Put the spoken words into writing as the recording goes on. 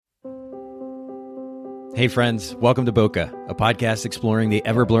Hey friends, welcome to Bokeh, a podcast exploring the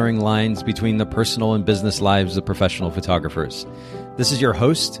ever-blurring lines between the personal and business lives of professional photographers. This is your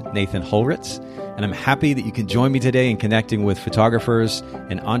host, Nathan Holritz, and I'm happy that you can join me today in connecting with photographers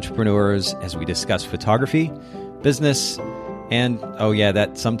and entrepreneurs as we discuss photography, business, and, oh yeah,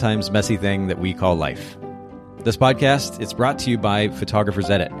 that sometimes messy thing that we call life. This podcast, it's brought to you by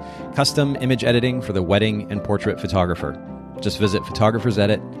Photographers Edit, custom image editing for the wedding and portrait photographer. Just visit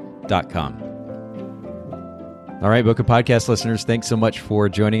photographersedit.com. All right, Bokeh Podcast listeners, thanks so much for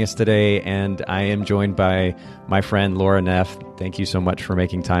joining us today. And I am joined by my friend, Laura Neff. Thank you so much for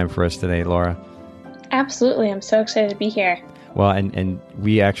making time for us today, Laura. Absolutely. I'm so excited to be here. Well, and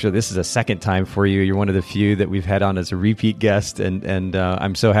we actually, this is a second time for you. You're one of the few that we've had on as a repeat guest. And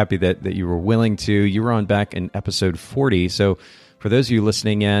I'm so happy that you were willing to. You were on back in episode 40. So for those of you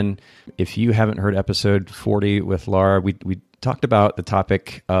listening in, if you haven't heard episode 40 with Laura, we talked about the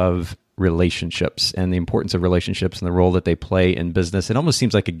topic of relationships and the importance of relationships and the role that they play in business. It almost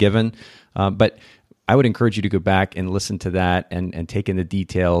seems like a given, but I would encourage you to go back and listen to that and take in the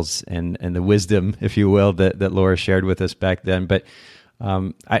details and the wisdom, if you will, that Laura shared with us back then. But we're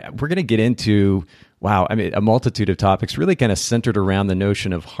going to get into, a multitude of topics really kind of centered around the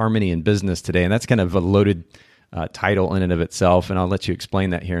notion of harmony in business today. And that's kind of a loaded title in and of itself. And I'll let you explain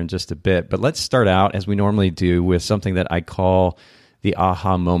that here in just a bit. But let's start out, as we normally do, with something that I call the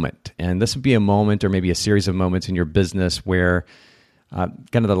aha moment. And this would be a moment or maybe a series of moments in your business where kind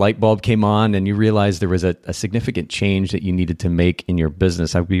of the light bulb came on and you realized there was a significant change that you needed to make in your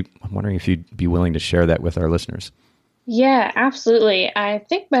business. I'm wondering if you'd be willing to share that with our listeners. Yeah, absolutely. I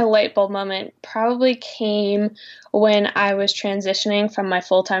think my light bulb moment probably came when I was transitioning from my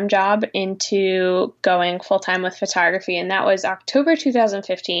full-time job into going full-time with photography, and that was October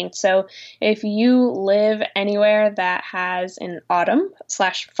 2015. So if you live anywhere that has an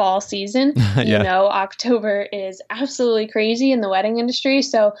autumn/fall season, Yeah. You know October is absolutely crazy in the wedding industry.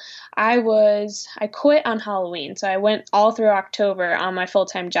 So I quit on Halloween. So I went all through October on my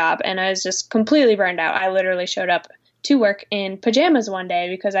full-time job, and I was just completely burned out. I literally showed up to work in pajamas one day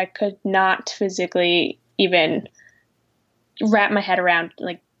because I could not physically even wrap my head around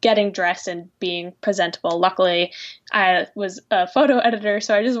like getting dressed and being presentable. Luckily, I was a photo editor,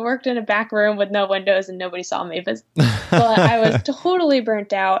 so I just worked in a back room with no windows and nobody saw me. But I was totally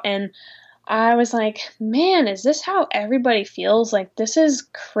burnt out, and I was like, man, is this how everybody feels? Like, this is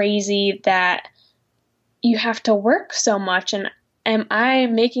crazy that you have to work so much, and am I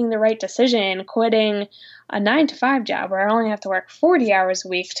making the right decision quitting a 9-to-5 job where I only have to work 40 hours a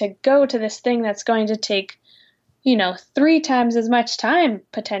week to go to this thing that's going to take, 3 times as much time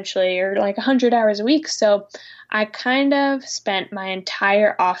potentially, or like 100 hours a week? So I kind of spent my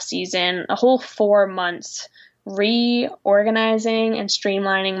entire off season, a whole 4 months, reorganizing and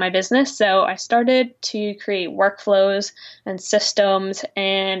streamlining my business. So I started to create workflows and systems,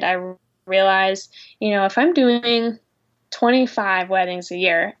 and I realized, if I'm doing 25 weddings a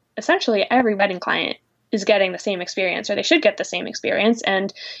year, essentially every wedding client is getting the same experience, or they should get the same experience.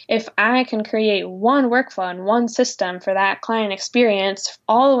 And if I can create one workflow and one system for that client experience,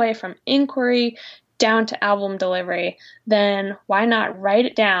 all the way from inquiry down to album delivery, then why not write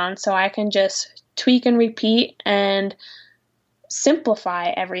it down so I can just tweak and repeat and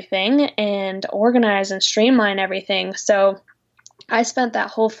simplify everything and organize and streamline everything. So I spent that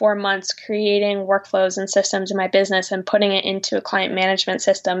whole 4 months creating workflows and systems in my business and putting it into a client management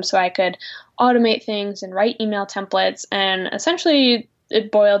system so I could automate things and write email templates. And essentially, it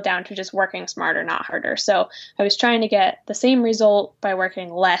boiled down to just working smarter, not harder. So I was trying to get the same result by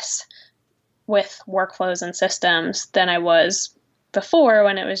working less with workflows and systems than I was before,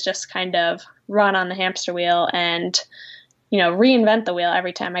 when it was just kind of run on the hamster wheel and reinvent the wheel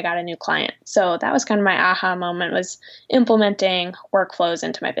every time I got a new client. So that was kind of my aha moment, was implementing workflows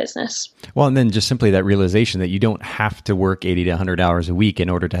into my business. Well, and then just simply that realization that you don't have to work 80 to 100 hours a week in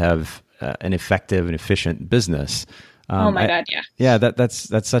order to have an effective and efficient business. Oh my God, yeah. Yeah, that's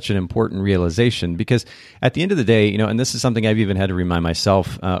such an important realization, because at the end of the day, and this is something I've even had to remind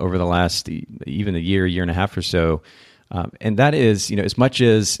myself over the last even a year and a half or so. And that is, as much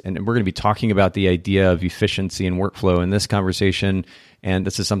as, and we're going to be talking about the idea of efficiency and workflow in this conversation, and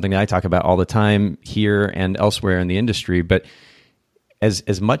this is something that I talk about all the time here and elsewhere in the industry, but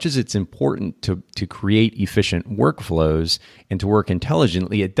as much as it's important to create efficient workflows and to work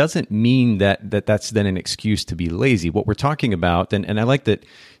intelligently, it doesn't mean that's then an excuse to be lazy. What we're talking about, and I like that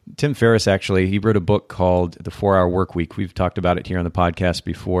Tim Ferriss, actually, he wrote a book called The 4-Hour Workweek. We've talked about it here on the podcast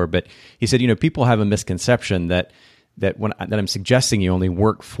before, but he said, people have a misconception that that I'm suggesting you only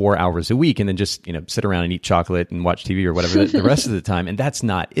work 4 hours a week and then just, sit around and eat chocolate and watch TV or whatever the rest of the time. And that's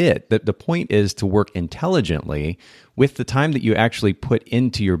not it. The point is to work intelligently. With the time that you actually put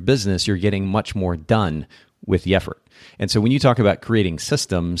into your business, you're getting much more done with the effort. And so when you talk about creating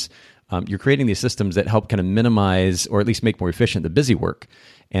systems, you're creating these systems that help kind of minimize or at least make more efficient the busy work.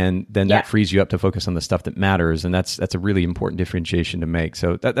 And then that frees you up to focus on the stuff that matters. And that's a really important differentiation to make.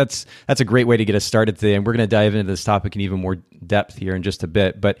 So that's a great way to get us started today. And we're going to dive into this topic in even more depth here in just a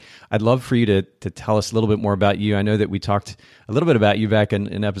bit. But I'd love for you to tell us a little bit more about you. I know that we talked a little bit about you back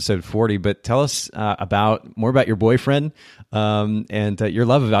in episode 40, but tell us more about your boyfriend and your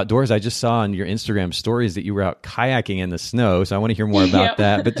love of outdoors. I just saw on your Instagram stories that you were out kayaking in the snow. So I want to hear more about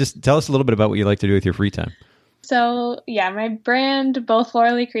that. But just tell us a little bit about what you like to do with your free time. So my brand, both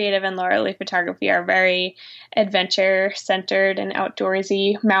Laura Lee Creative and Laura Lee Photography, are very adventure centered and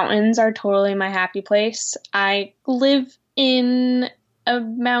outdoorsy. Mountains are totally my happy place. I live in a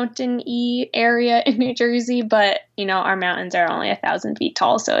mountain-y area in New Jersey, but our mountains are only 1,000 feet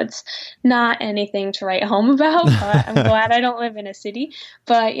tall, so it's not anything to write home about. But I'm glad I don't live in a city.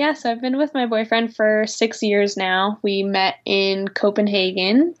 But so I've been with my boyfriend for 6 years now. We met in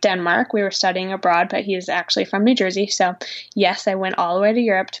Copenhagen, Denmark. We were studying abroad, but he is actually from New Jersey. So yes, I went all the way to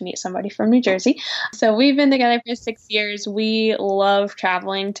Europe to meet somebody from New Jersey. So we've been together for 6 years. We love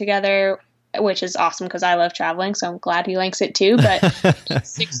traveling together, which is awesome because I love traveling, so I'm glad he likes it too. But in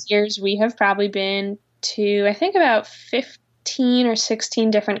 6 years, we have probably been to, I think, about 15 or 16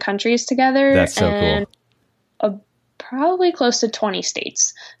 different countries together. That's so cool. Probably close to 20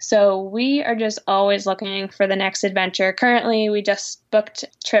 states. So we are just always looking for the next adventure. Currently, we just booked a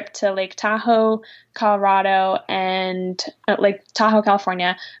trip to Lake Tahoe, Colorado, and Lake Tahoe,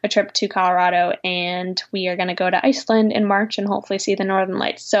 California, a trip to Colorado, and we are going to go to Iceland in March and hopefully see the Northern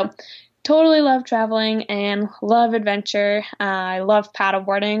Lights. So totally love traveling and love adventure. I love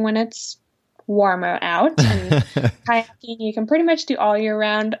paddleboarding when it's warmer out, and kayaking you can pretty much do all year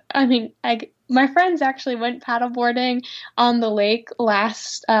round. I mean, my friends actually went paddleboarding on the lake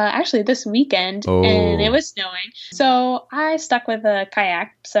this weekend, and it was snowing. So I stuck with a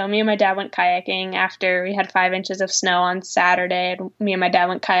kayak. So me and my dad went kayaking after we had 5 inches of snow on Saturday. And me and my dad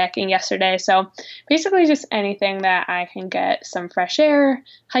went kayaking yesterday. So basically just anything that I can get some fresh air.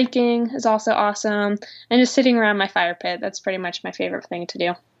 Hiking is also awesome. And just sitting around my fire pit. That's pretty much my favorite thing to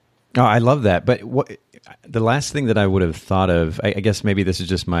do. Oh, I love that. But the last thing that I would have thought of, I guess maybe this is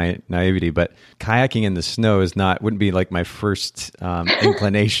just my naivety, but kayaking in the snow wouldn't be like my first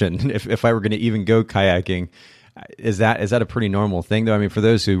inclination. If I were going to even go kayaking, is that a pretty normal thing though? I mean, for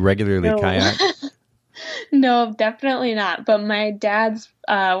those who regularly kayak. No, definitely not. But my dad's,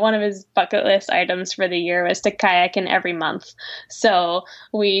 one of his bucket list items for the year was to kayak in every month. So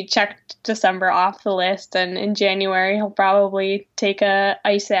we checked December off the list, and in January he'll probably take a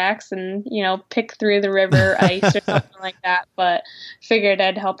ice axe and, pick through the river ice or something like that. But figured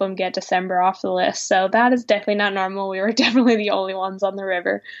I'd help him get December off the list. So that is definitely not normal. We were definitely the only ones on the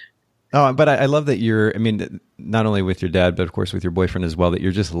river. Oh, but I love that not only with your dad, but of course with your boyfriend as well, that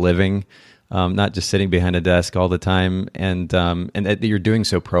you're just living, not just sitting behind a desk all the time, and that you're doing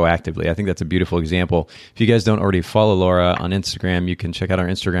so proactively. I think that's a beautiful example. If you guys don't already follow Laura on Instagram, you can check out our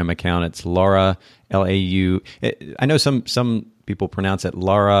Instagram account. It's Laura, Lau. I know some people pronounce it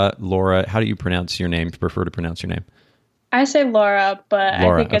Laura. How do you pronounce your name? Prefer to pronounce your name? I say Laura, but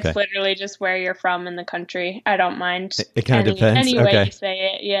Laura, I think it's literally just where you're from in the country. I don't mind. It kind of depends. Any way you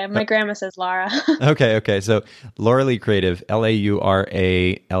say it. Yeah, my grandma says Laura. Okay. So Laura Lee Creative,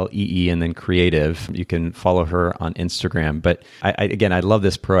 Lauralee, and then Creative. You can follow her on Instagram. But I love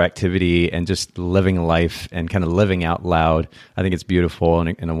this proactivity and just living life and kind of living out loud. I think it's beautiful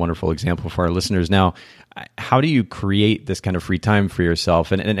and a wonderful example for our listeners. Now, how do you create this kind of free time for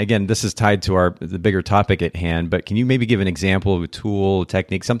yourself? And again, this is tied to the bigger topic at hand, but can you maybe give an example of a tool, a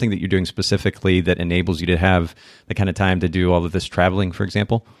technique, something that you're doing specifically that enables you to have the kind of time to do all of this traveling, for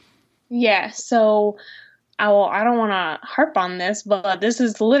example? Yeah. So I don't want to harp on this, but this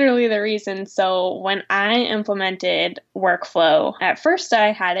is literally the reason. So when I implemented Workflow, at first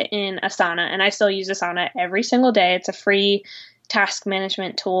I had it in Asana, and I still use Asana every single day. It's a free task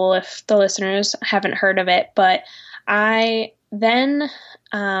management tool if the listeners haven't heard of it. But I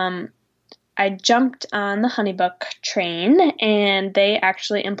jumped on the HoneyBook train, and they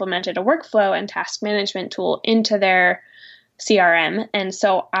actually implemented a workflow and task management tool into their CRM. And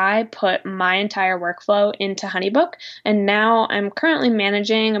so I put my entire workflow into HoneyBook, and now I'm currently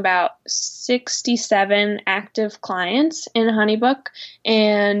managing about 67 active clients in HoneyBook.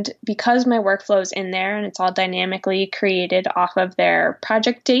 And because my workflow is in there and it's all dynamically created off of their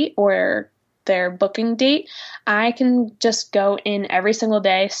project date or their booking date, I can just go in every single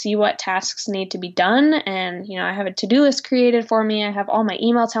day, see what tasks need to be done. And, I have a to-do list created for me. I have all my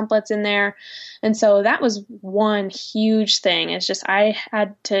email templates in there. And so that was one huge thing. It's just I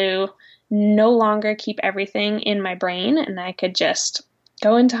had to no longer keep everything in my brain, and I could just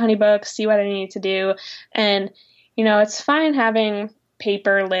go into HoneyBook, see what I need to do. And, it's fine having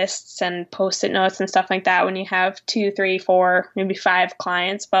paper lists and post-it notes and stuff like that when you have 2, 3, 4, maybe 5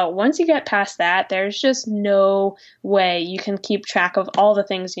 clients. But once you get past that, there's just no way you can keep track of all the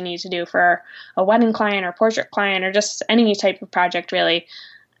things you need to do for a wedding client or portrait client or just any type of project, really,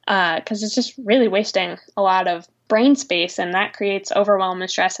 because it's just really wasting a lot of brain space, and that creates overwhelm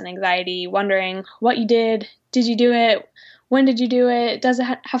and stress and anxiety, wondering what you did you do it, when did you do it, does it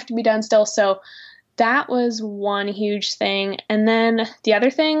have to be done still? So that was one huge thing. And then the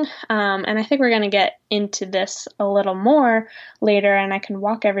other thing, and I think we're going to get into this a little more later, and I can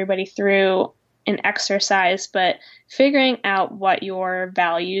walk everybody through an exercise, but figuring out what your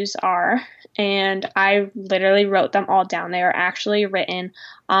values are. And I literally wrote them all down. They are actually written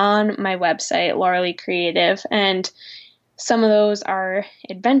on my website, Laura Lee Creative. And some of those are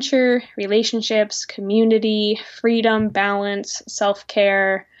adventure, relationships, community, freedom, balance,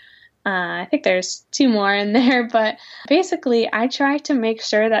 self-care. I think there's 2 more in there, but basically I try to make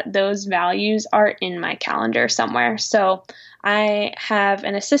sure that those values are in my calendar somewhere. So I have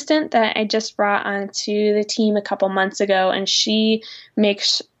an assistant that I just brought onto the team a couple months ago, and she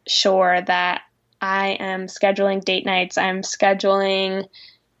makes sure that I am scheduling date nights. I'm scheduling,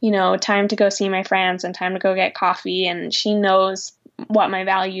 time to go see my friends and time to go get coffee, and she knows what my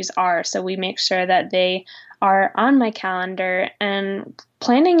values are. So we make sure that they are on my calendar, and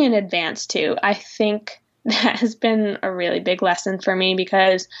planning in advance too. I think that has been a really big lesson for me,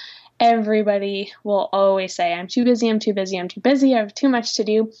 because everybody will always say, I'm too busy, I'm too busy, I'm too busy, I have too much to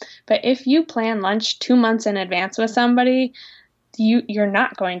do. But if you plan lunch 2 months in advance with somebody, you're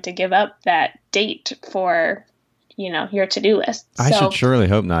not going to give up that date for your to-do list. I should surely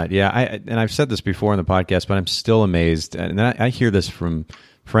hope not. Yeah, and I've said this before in the podcast, but I'm still amazed. And I hear this from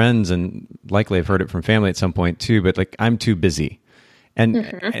friends, and likely I've heard it from family at some point too, but like, I'm too busy. And,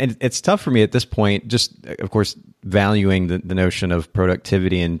 and it's tough for me at this point, just, of course, valuing the notion of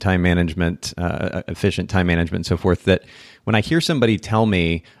productivity and time management, efficient time management and so forth, that when I hear somebody tell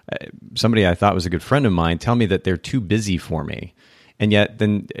me, somebody I thought was a good friend of mine, tell me that they're too busy for me, and yet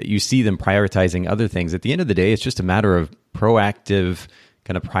then you see them prioritizing other things. At the end of the day, it's just a matter of proactive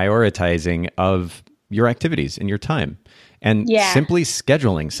kind of prioritizing of your activities and your time. And simply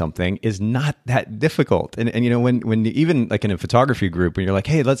scheduling something is not that difficult. And when even like in a photography group, when you're like,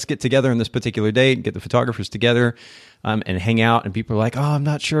 hey, let's get together on this particular day, get the photographers together and hang out, and people are like, oh, I'm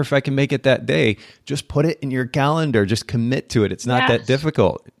not sure if I can make it that day. Just put it in your calendar. Just commit to it. It's not that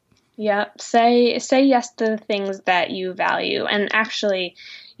difficult. Yeah. Say yes to the things that you value. And actually,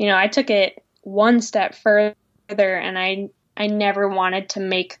 I took it one step further, and I never wanted to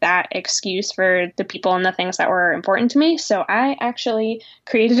make that excuse for the people and the things that were important to me. So I actually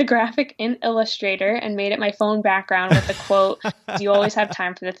created a graphic in Illustrator and made it my phone background with the quote, you always have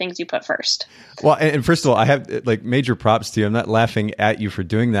time for the things you put first. Well, and first of all, I have like major props to you. I'm not laughing at you for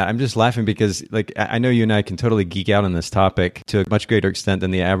doing that. I'm just laughing because like, I know you and I can totally geek out on this topic to a much greater extent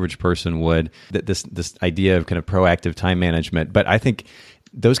than the average person would, that this idea of kind of proactive time management. But I think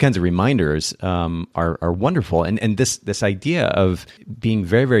those kinds of reminders are wonderful. And this idea of being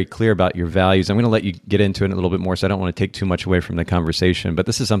very, very clear about your values, I'm going to let you get into it a little bit more, so I don't want to take too much away from the conversation. But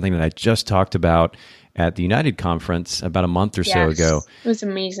this is something that I just talked about at the United Conference about a month or so ago. It was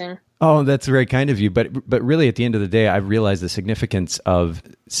amazing. Oh, that's very kind of you. But really, at the end of the day, I've realized the significance of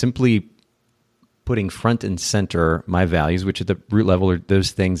simply putting front and center my values, which at the root level are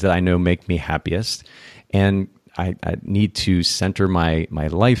those things that I know make me happiest. And I need to center my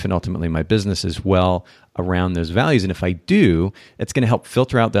life and ultimately my business as well around those values. And if I do, it's going to help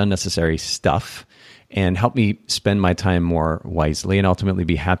filter out the unnecessary stuff and help me spend my time more wisely and ultimately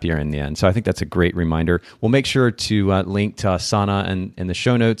be happier in the end. So I think that's a great reminder. We'll make sure to link to Asana in the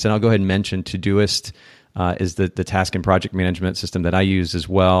show notes, and I'll go ahead and mention Todoist is the task and project management system that I use as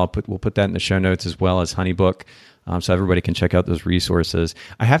well. We'll put that in the show notes, as well as HoneyBook. So everybody can check out those resources.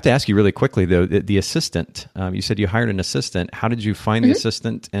 I have to ask you really quickly, though, the assistant, you said you hired an assistant. How did you find the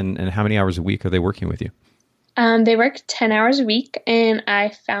assistant, and how many hours a week are they working with you? They work 10 hours a week, and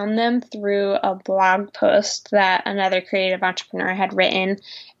I found them through a blog post that another creative entrepreneur had written,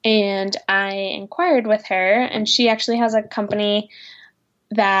 and I inquired with her, and she actually has a company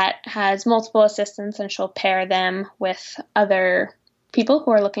that has multiple assistants, and she'll pair them with other people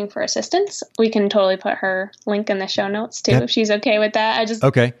who are looking for assistance. We can totally put her link in the show notes too, if she's okay with that.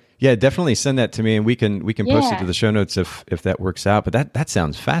 Okay. Yeah, definitely send that to me, and we can post it to Yeah. the show notes if that works out. But that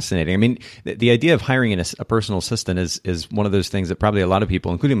sounds fascinating. I mean, the idea of hiring a personal assistant is one of those things that probably a lot of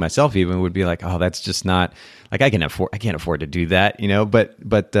people, including myself, even would be like, oh, that's just not like I can't afford to do that, you know. But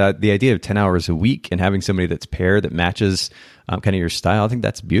the idea of 10 hours a week and having somebody that's paired that matches kind of your style, I think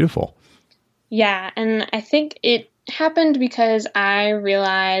that's beautiful. Yeah, and I think it happened because I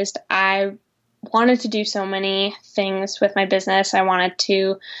realized I wanted to do so many things with my business. I wanted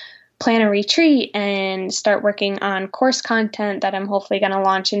to plan a retreat and start working on course content that I'm hopefully going to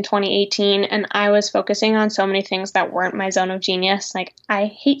launch in 2018. And I was focusing on so many things that weren't my zone of genius. Like I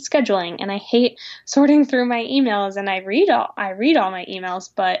hate scheduling and I hate sorting through my emails, and I read all my emails,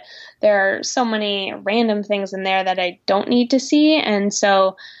 but there are so many random things in there that I don't need to see. And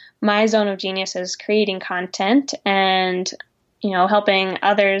so my zone of genius is creating content and helping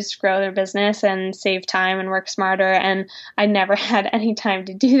others grow their business and save time and work smarter. And I never had any time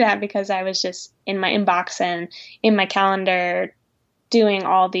to do that because I was just in my inbox and in my calendar doing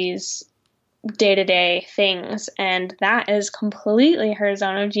all these day-to-day things. And that is completely her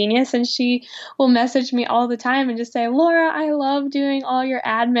zone of genius. And she will message me all the time and just say, Laura, I love doing all your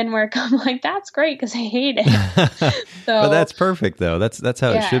admin work. I'm like, that's great because I hate it. But So that's perfect, though. That's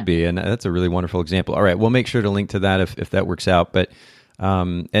how it yeah. should be, and that's a really wonderful example. All right, we'll make sure to link to that if that works out. But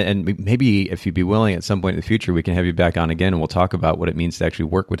and maybe if you'd be willing, at some point in the future, we can have you back on again, and we'll talk about what it means to actually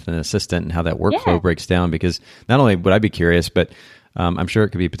work with an assistant and how that workflow Yeah. breaks down. Because not only would I be curious, but I'm sure it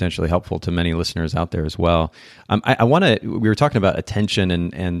could be potentially helpful to many listeners out there as well. I want to. We were talking about attention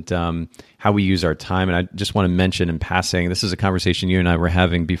and how we use our time, and I just want to mention in passing, this is a conversation you and I were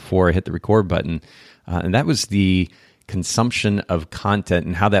having before I hit the record button, and that was the consumption of content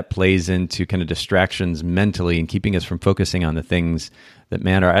and how that plays into kind of distractions mentally and keeping us from focusing on the things that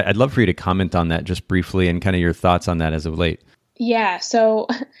matter. I'd love for you to comment on that just briefly and kind of your thoughts on that as of late. Yeah, so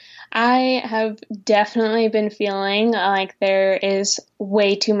I have definitely been feeling like there is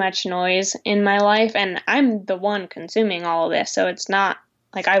way too much noise in my life, and I'm the one consuming all of this. So it's not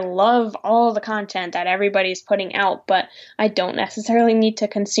like I love all the content that everybody's putting out, but I don't necessarily need to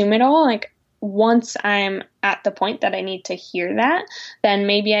consume it all. Like once I'm at the point that I need to hear that, then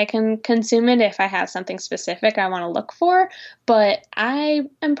maybe I can consume it if I have something specific I want to look for. But I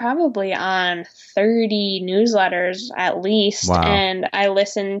am probably on 30 newsletters at least, Wow. and I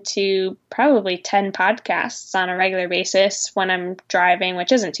listen to probably 10 podcasts on a regular basis when I'm driving,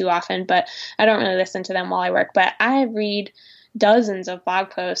 which isn't too often, but I don't really listen to them while I work. But I read dozens of blog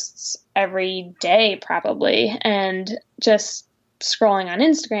posts every day probably, and just scrolling on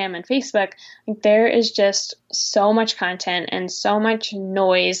Instagram and Facebook, like there is just so much content and so much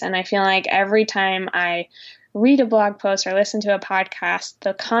noise. And I feel like every time I read a blog post or listen to a podcast,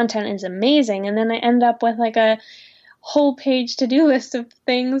 the content is amazing. And then I end up with like a whole page to-do list of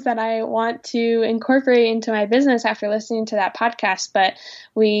things that I want to incorporate into my business after listening to that podcast. But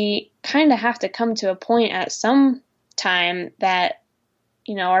we kind of have to come to a point at some time that,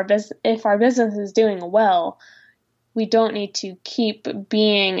 if our business is doing well, we don't need to keep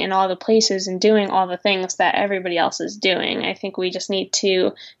being in all the places and doing all the things that everybody else is doing. I think we just need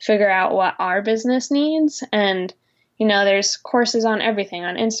to figure out what our business needs. And, there's courses on everything,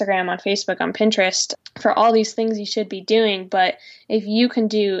 on Instagram, on Facebook, on Pinterest, for all these things you should be doing. But if you can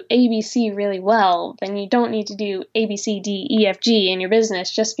do ABC really well, then you don't need to do A, B, C, D, E, F, G in your business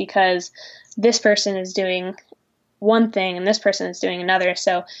just because this person is doing one thing and this person is doing another.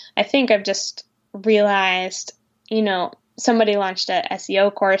 So I think I've just realized, somebody launched a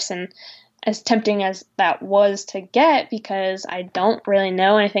SEO course, and as tempting as that was to get, because I don't really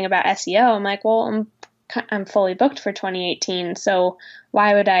know anything about SEO, I'm like, well, I'm fully booked for 2018. So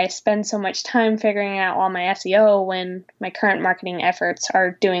why would I spend so much time figuring out all my SEO when my current marketing efforts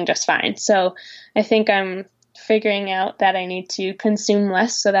are doing just fine? So I think I'm figuring out that I need to consume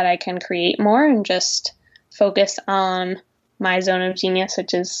less so that I can create more and just focus on my zone of genius,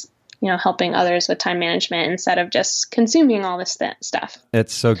 which is helping others with time management instead of just consuming all this stuff.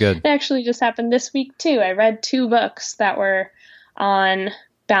 It's so good. It actually just happened this week too. I read 2 books that were on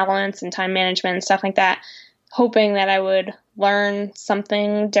balance and time management and stuff like that, hoping that I would learn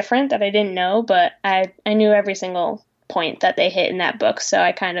something different that I didn't know, but I knew every single point that they hit in that book. So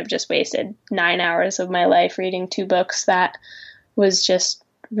I kind of just wasted 9 hours of my life reading 2 books that was just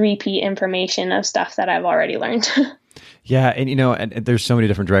repeat information of stuff that I've already learned. Yeah, and and there's so many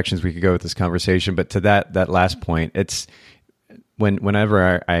different directions we could go with this conversation, but to that last point, it's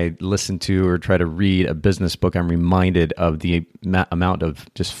whenever I listen to or try to read a business book, I'm reminded of the amount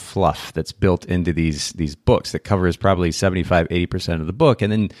of just fluff that's built into these books that covers probably 75-80% of the book.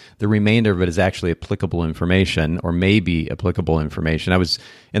 And then the remainder of it is actually applicable information, or maybe applicable information. I was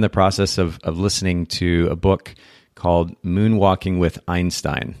in the process of listening to a book called Moonwalking with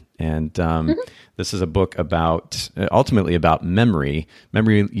Einstein. And this is a book about, ultimately about memory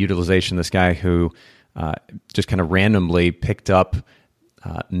utilization. This guy who just kind of randomly picked up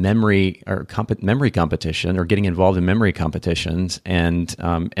memory competition, or getting involved in memory competitions, and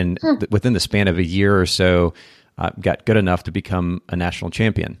within the span of a year or so, got good enough to become a national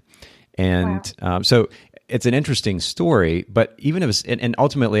champion. And so it's an interesting story, but even if and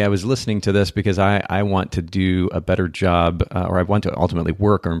ultimately I was listening to this because I want to do a better job, or I want to ultimately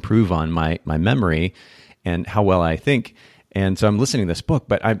work or improve on my memory and how well I think. And so I'm listening to this book,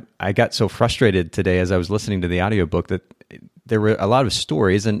 but I got so frustrated today as I was listening to the audiobook that there were a lot of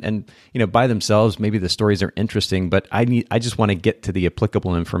stories, and by themselves, maybe the stories are interesting, but I just want to get to the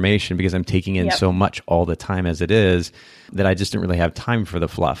applicable information because I'm taking in so much all the time as it is that I just didn't really have time for the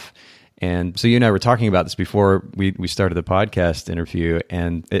fluff. And so you and I were talking about this before we started the podcast interview,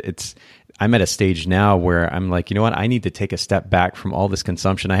 and I'm at a stage now where I'm like, you know what, I need to take a step back from all this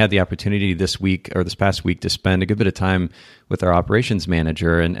consumption. I had the opportunity this past week to spend a good bit of time with our operations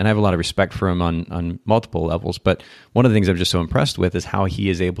manager, and I have a lot of respect for him on multiple levels. But one of the things I'm just so impressed with is how he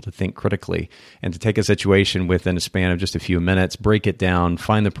is able to think critically and to take a situation within a span of just a few minutes, break it down,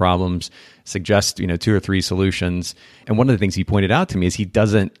 find the problems, suggest 2 or 3 solutions. And one of the things he pointed out to me is he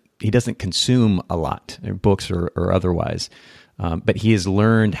doesn't consume a lot, books or otherwise. But he has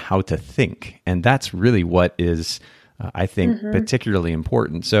learned how to think. And that's really what is, I think, particularly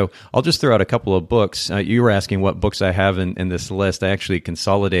important. So I'll just throw out a couple of books. You were asking what books I have in this list. I actually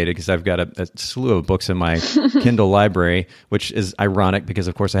consolidated because I've got a slew of books in my Kindle library, which is ironic because,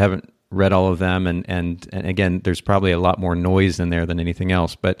 of course, I haven't read all of them. And again, there's probably a lot more noise in there than anything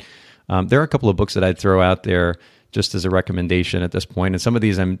else. But there are a couple of books that I'd throw out there just as a recommendation at this point. And some of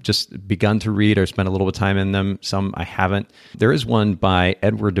these I'm just begun to read or spent a little bit of time in them. Some I haven't. There is one by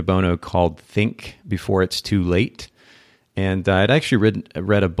Edward de Bono called Think Before It's Too Late. And I'd actually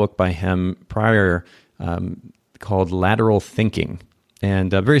read a book by him prior called Lateral Thinking.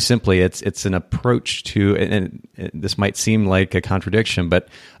 And very simply, it's an approach to, and this might seem like a contradiction, but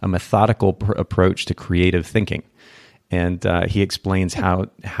a methodical approach to creative thinking. And he explains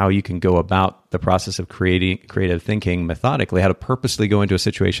how you can go about the process of creative thinking methodically, how to purposely go into a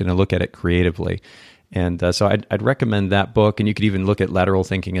situation and look at it creatively. And so I'd recommend that book, and you could even look at lateral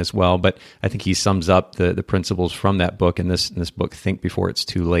thinking as well. But I think he sums up the principles from that book in this book, Think Before It's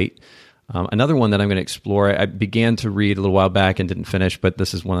Too Late. Another one that I'm going to explore, I began to read a little while back and didn't finish, but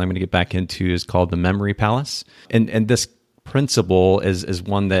this is one I'm going to get back into, is called The Memory Palace. And this principle is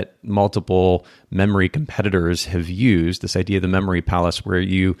one that multiple memory competitors have used, this idea of the memory palace, where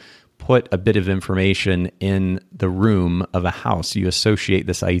you put a bit of information in the room of a house. You associate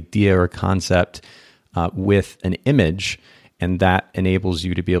this idea or concept with an image, and that enables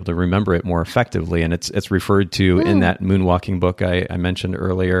you to be able to remember it more effectively. And it's referred to in that Moonwalking book I mentioned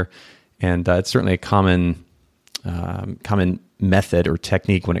earlier. And it's certainly a common method or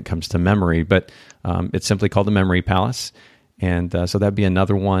technique when it comes to memory, but it's simply called the Memory Palace. And so that'd be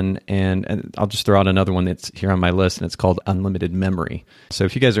another one. And I'll just throw out another one that's here on my list, and it's called Unlimited Memory. So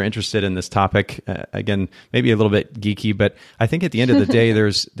if you guys are interested in this topic, again, maybe a little bit geeky, but I think at the end of the day,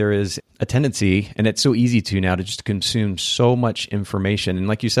 there is a tendency, and it's so easy to now, to just consume so much information. And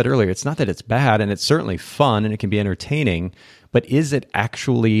like you said earlier, it's not that it's bad, and it's certainly fun, and it can be entertaining, but is it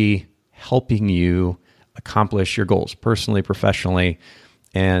actually helping you accomplish your goals personally, professionally?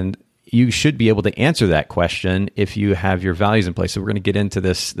 And you should be able to answer that question if you have your values in place. So we're going to get into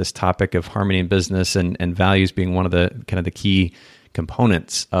this topic of harmony in business and values being one of the kind of the key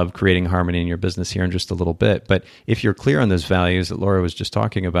components of creating harmony in your business here in just a little bit. But if you're clear on those values that Laura was just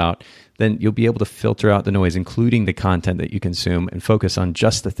talking about, then you'll be able to filter out the noise, including the content that you consume, and focus on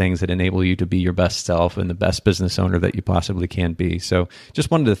just the things that enable you to be your best self and the best business owner that you possibly can be. So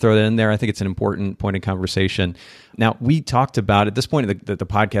just wanted to throw that in there. I think it's an important point of conversation. Now, we talked about, at this point of the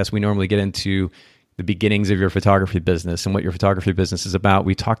podcast, we normally get into the beginnings of your photography business and what your photography business is about.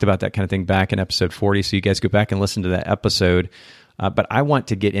 We talked about that kind of thing back in episode 40, so you guys go back and listen to that episode. But I want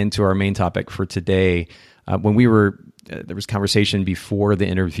to get into our main topic for today. When we were, there was conversation before the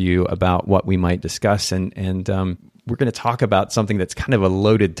interview about what we might discuss, and we're going to talk about something that's kind of a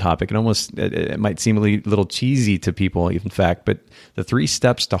loaded topic, and almost it might seem a little cheesy to people, in fact. But the 3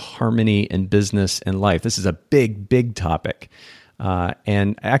 steps to harmony in business and life. This is a big, big topic.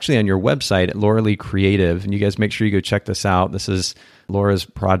 And actually on your website at Laura Lee Creative, and you guys make sure you go check this out. This is Laura's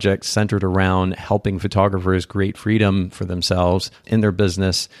project centered around helping photographers create freedom for themselves in their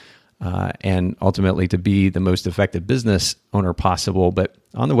business, and ultimately to be the most effective business owner possible. But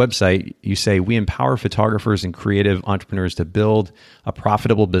on the website, you say, we empower photographers and creative entrepreneurs to build a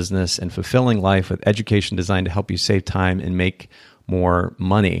profitable business and fulfilling life with education designed to help you save time and make more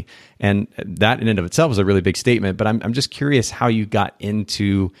money. And that in and of itself is a really big statement, but I'm just curious how you got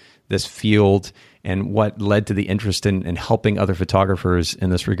into this field and what led to the interest in helping other photographers in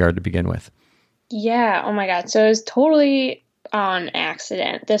this regard to begin with. Yeah. Oh my God. So it was totally on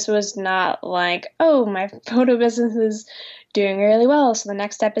accident. This was not like, oh, my photo business is doing really well, so the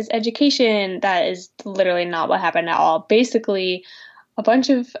next step is education. That is literally not what happened at all. Basically, a bunch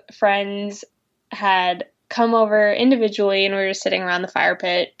of friends had come over individually and we were sitting around the fire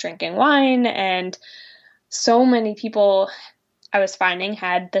pit drinking wine, and so many people I was finding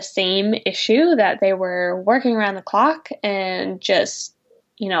had the same issue, that they were working around the clock and just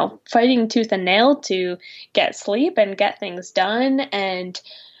fighting tooth and nail to get sleep and get things done. And,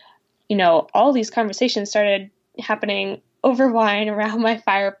 all these conversations started happening over wine around my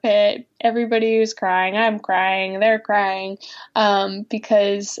fire pit. Everybody was crying. I'm crying. They're crying,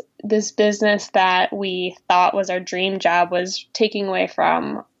 because this business that we thought was our dream job was taking away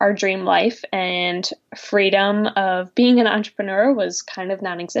from our dream life, and freedom of being an entrepreneur was kind of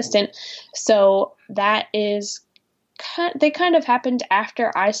non-existent. So they kind of happened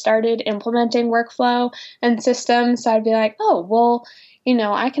after I started implementing workflow and systems. So I'd be like, oh, well,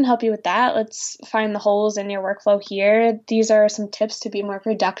 I can help you with that. Let's find the holes in your workflow here. These are some tips to be more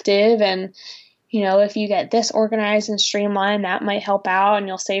productive. And, if you get this organized and streamlined, that might help out and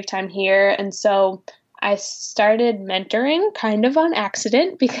you'll save time here. And so I started mentoring kind of on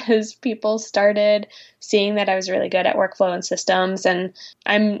accident because people started seeing that I was really good at workflow and systems. And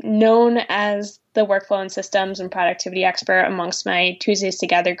I'm known as the workflow and systems and productivity expert amongst my Tuesdays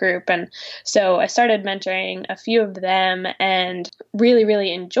Together group. And so I started mentoring a few of them and really,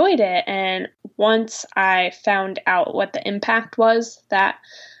 really enjoyed it. And once I found out what the impact was that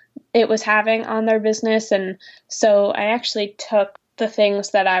it was having on their business, and so I actually took the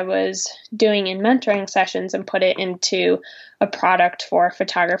things that I was doing in mentoring sessions and put it into a product for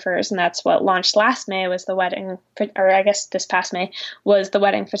photographers. And that's what launched last May, was the wedding, or I guess this past May, was the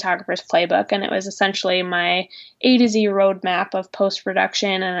Wedding Photographer's Playbook. And it was essentially my A to Z roadmap of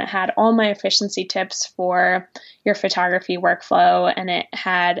post-production. And it had all my efficiency tips for your photography workflow. And it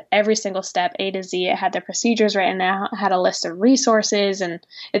had every single step, A to Z. It had the procedures written out. It had a list of resources, and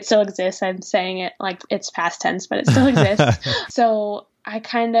it still exists. I'm saying it like it's past tense, but it still exists. So I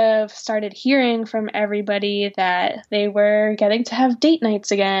kind of started hearing from everybody that they were getting to have date nights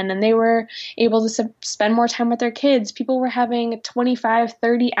again, and they were able to spend more time with their kids. People were having 25,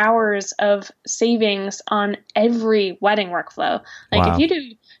 30 hours of savings on every wedding workflow. Like Wow. If you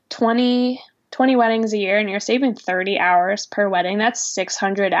do 20 weddings a year and you're saving 30 hours per wedding, that's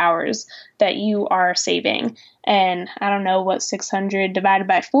 600 hours that you are saving. And I don't know what 600 divided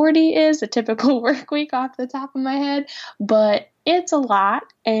by 40 is, a typical work week off the top of my head, but it's a lot.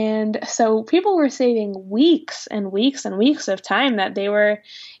 And so people were saving weeks and weeks and weeks of time that they were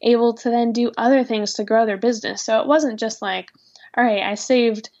able to then do other things to grow their business. So it wasn't just like, all right, I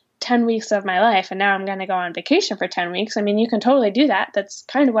saved 10 weeks of my life and now I'm going to go on vacation for 10 weeks. I mean, you can totally do that. That's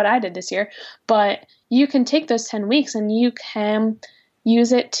kind of what I did this year. But you can take those 10 weeks and you can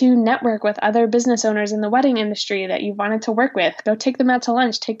use it to network with other business owners in the wedding industry that you wanted to work with. Go take them out to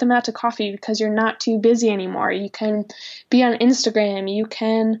lunch, take them out to coffee because you're not too busy anymore. You can be on Instagram. You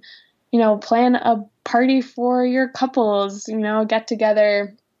can, plan a party for your couples, get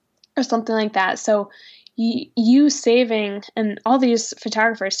together or something like that. So you saving, and all these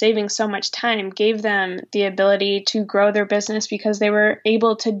photographers saving so much time, gave them the ability to grow their business because they were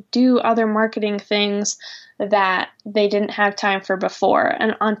able to do other marketing things that they didn't have time for before.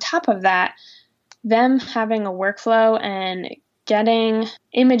 And on top of that, them having a workflow and getting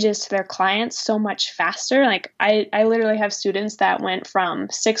images to their clients so much faster. Like I literally have students that went from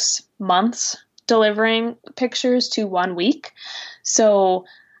 6 months delivering pictures to 1 week. So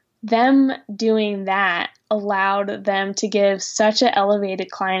them doing that allowed them to give such an elevated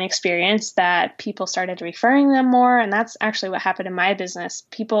client experience that people started referring them more. And that's actually what happened in my business.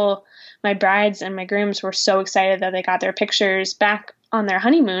 People, my brides and my grooms, were so excited that they got their pictures back on their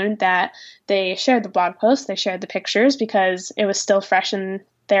honeymoon that they shared the blog post, they shared the pictures because it was still fresh in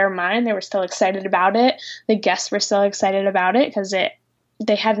their mind. They were still excited about it. The guests were still excited about it because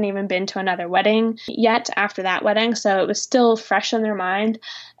they hadn't even been to another wedding yet after that wedding. So it was still fresh in their mind.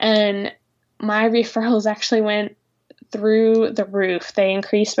 And my referrals actually went through the roof. They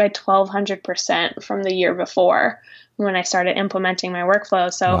increased by 1,200% from the year before when I started implementing my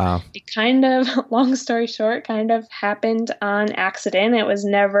workflow. So Wow. it kind of, long story short, kind of happened on accident. It was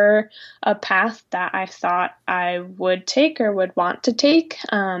never a path that I thought I would take or would want to take.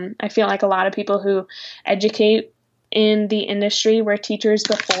 I feel like a lot of people who educate in the industry were teachers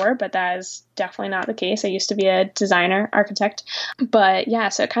before, but that is definitely not the case. I used to be a designer, architect. But yeah,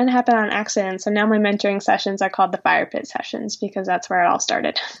 so it kind of happened on accident. So now my mentoring sessions are called the Fire Pit Sessions because that's where it all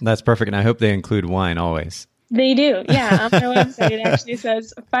started. That's perfect. And I hope they include wine always. They do. Yeah. On their website, it actually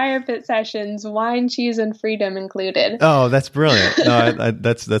says Fire Pit Sessions, wine, cheese, and freedom included. Oh, that's brilliant. No,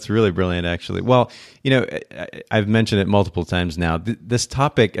 that's really brilliant, actually. Well, I've mentioned it multiple times now. This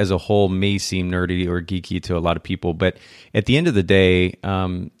topic as a whole may seem nerdy or geeky to a lot of people, but at the end of the day,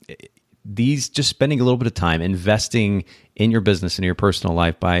 just spending a little bit of time investing in your business and your personal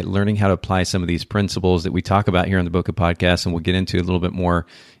life by learning how to apply some of these principles that we talk about here on the Bokeh Podcast, and we'll get into a little bit more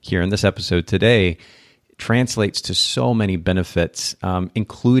here in this episode today, translates to so many benefits,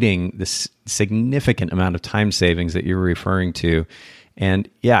 including this significant amount of time savings that you're referring to. And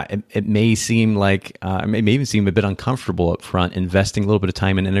yeah, it may seem like, it may even seem a bit uncomfortable up front, investing a little bit of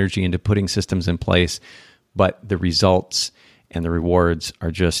time and energy into putting systems in place, but the results and the rewards are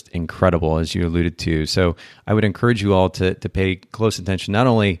just incredible, as you alluded to. So I would encourage you all to pay close attention, not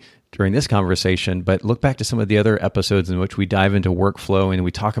only during this conversation, but look back to some of the other episodes in which we dive into workflow and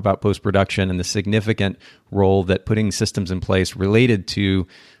we talk about post-production and the significant role that putting systems in place related to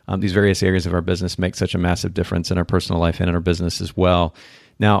these various areas of our business make such a massive difference in our personal life and in our business as well.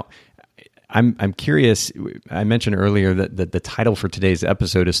 Now, I'm curious, I mentioned earlier that the title for today's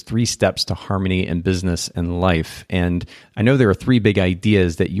episode is 3 Steps to Harmony in Business and Life. And I know there are 3 big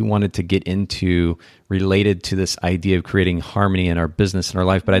ideas that you wanted to get into related to this idea of creating harmony in our business and our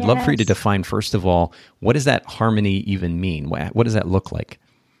life. But I'd love for you to define, first of all, what does that harmony even mean? What does that look like?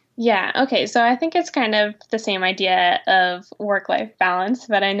 Yeah. Okay. So I think it's kind of the same idea of work-life balance,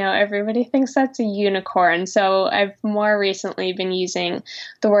 but I know everybody thinks that's a unicorn. So I've more recently been using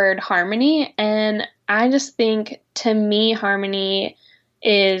the word harmony. And I just think, to me, harmony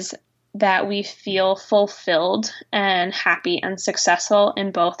is that we feel fulfilled and happy and successful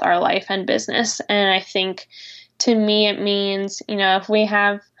in both our life and business. And I think, to me, it means, if we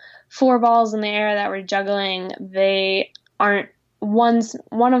have 4 balls in the air that we're juggling, they aren't,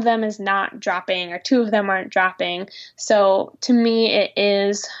 one of them is not dropping or 2 of them aren't dropping. So to me, it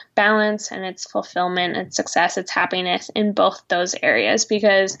is balance and it's fulfillment, it's success, it's happiness in both those areas.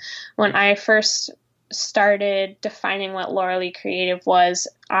 Because when I first started defining what Lauralee Creative was,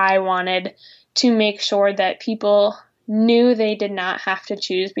 I wanted to make sure that people knew they did not have to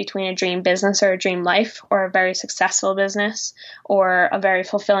choose between a dream business or a dream life, or a very successful business or a very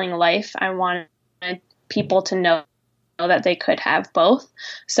fulfilling life. I wanted people to know that they could have both.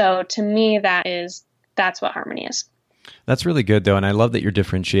 So to me, that's what harmony is. That's really good, though. And I love that you're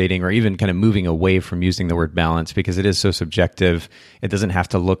differentiating or even kind of moving away from using the word balance, because it is so subjective. It doesn't have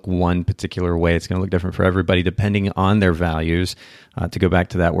to look one particular way. It's going to look different for everybody depending on their values, to go back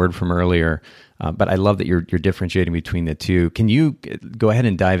to that word from earlier. But I love that you're differentiating between the two. Can you go ahead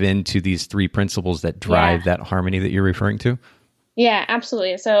and dive into these 3 principles that drive that harmony that you're referring to? Yeah,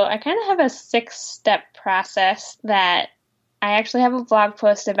 absolutely. So I kind of have a 6-step process that I actually have a blog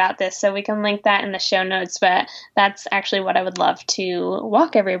post about this, so we can link that in the show notes, but that's actually what I would love to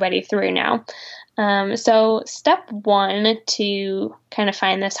walk everybody through now. So step 1 to kind of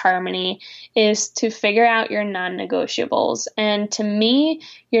find this harmony is to figure out your non-negotiables. And to me,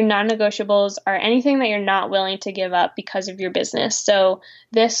 your non-negotiables are anything that you're not willing to give up because of your business. So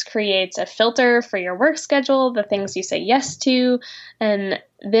this creates a filter for your work schedule, the things you say yes to, and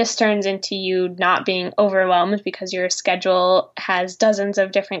this turns into you not being overwhelmed because your schedule has dozens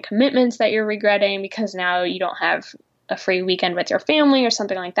of different commitments that you're regretting because now you don't have a free weekend with your family or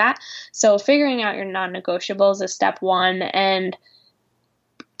something like that. So figuring out your non-negotiables is step 1. And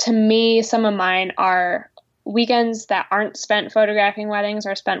to me, some of mine are weekends that aren't spent photographing weddings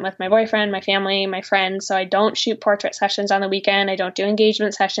are spent with my boyfriend, my family, my friends. So I don't shoot portrait sessions on the weekend. I don't do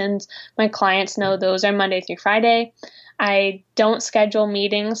engagement sessions. My clients know those are Monday through Friday. I don't schedule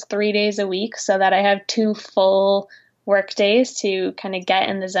meetings 3 days a week so that I have 2 full work days to kind of get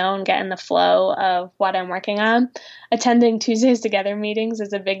in the zone, get in the flow of what I'm working on. Attending Tuesdays Together meetings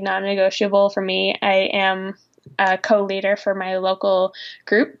is a big non-negotiable for me. I am a co-leader for my local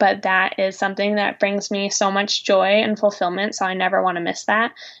group, but that is something that brings me so much joy and fulfillment, so I never want to miss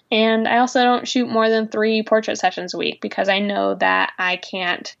that. And I also don't shoot more than 3 portrait sessions a week because I know that I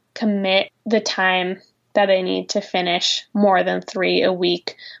can't commit the time that I need to finish more than 3 a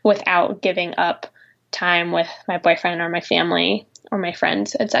week without giving up time with my boyfriend or my family or my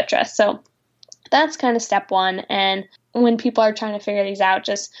friends, etc. So that's kind of step one. And when people are trying to figure these out,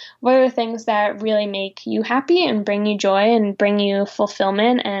 just what are the things that really make you happy and bring you joy and bring you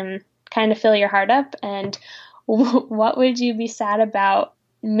fulfillment and kind of fill your heart up? And what would you be sad about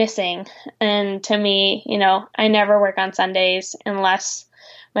missing? And to me, I never work on Sundays unless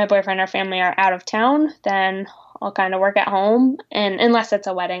my boyfriend or family are out of town. Then I'll kind of work at home, and unless it's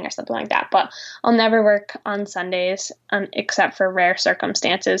a wedding or something like that. But I'll never work on Sundays except for rare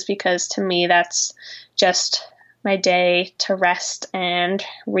circumstances, because to me that's just my day to rest and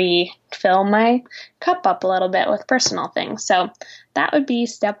refill my cup up a little bit with personal things. So that would be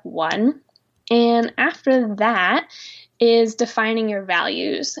step one. And after that is defining your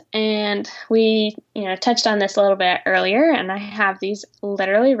values. And we, touched on this a little bit earlier, and I have these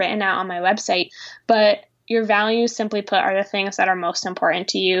literally written out on my website. But your values, simply put, are the things that are most important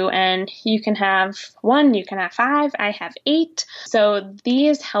to you. And you can have 1, you can have 5, I have 8. So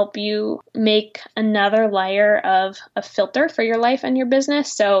these help you make another layer of a filter for your life and your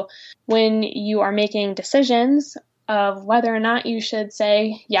business. So when you are making decisions of whether or not you should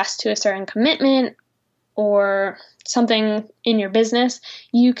say yes to a certain commitment or something in your business,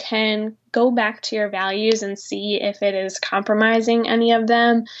 you can go back to your values and see if it is compromising any of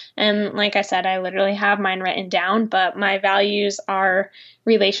them. And like I said, I literally have mine written down, but my values are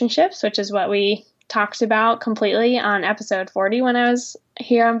relationships, which is what we talked about completely on episode 40 when I was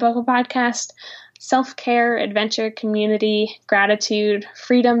here on Vocal Podcast. Self-care, adventure, community, gratitude,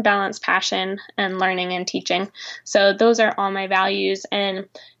 freedom, balance, passion, and learning and teaching. So those are all my values. And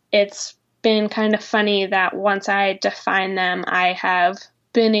it's been kind of funny that once I define them, I have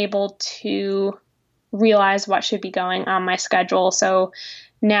been able to realize what should be going on my schedule. So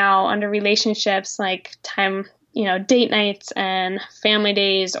now under relationships, like time, date nights and family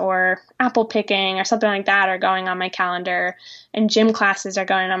days or apple picking or something like that are going on my calendar, and gym classes are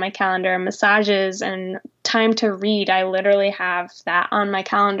going on my calendar, massages and time to read. I literally have that on my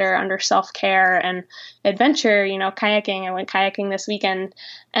calendar under self-care and adventure, kayaking. I went kayaking this weekend.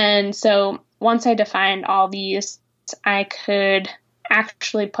 And so once I defined all these, I could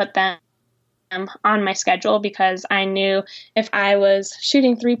actually put them on my schedule, because I knew if I was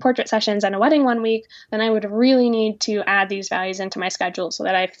shooting 3 portrait sessions and a wedding one week, then I would really need to add these values into my schedule so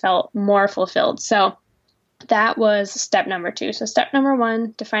that I felt more fulfilled. So that was step number 2. So step number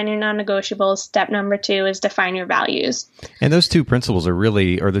 1, define your non-negotiables. Step number 2 is define your values. And those 2 principles are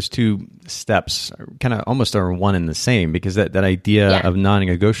really, or those 2 steps kind of almost are one and the same, because that idea of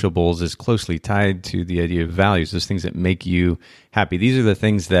non-negotiables is closely tied to the idea of values, those things that make you happy. These are the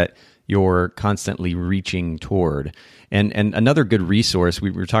things that you're constantly reaching toward. And another good resource,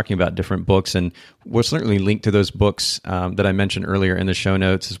 we were talking about different books, and we'll certainly link to those books that I mentioned earlier in the show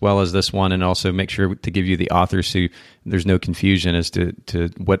notes, as well as this one, and also make sure to give you the author so there's no confusion as to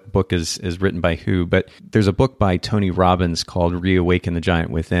what book is written by who. But there's a book by Tony Robbins called Reawaken the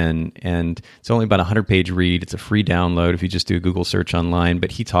Giant Within, and it's only about a 100-page read. It's a free download if you just do a Google search online,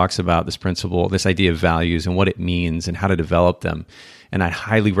 but he talks about this principle, this idea of values and what it means and how to develop them. And I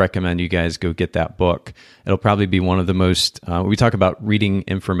highly recommend you guys go get that book. It'll probably be one of the most, we talk about reading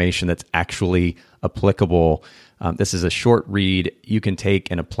information that's actually applicable. This is a short read. You can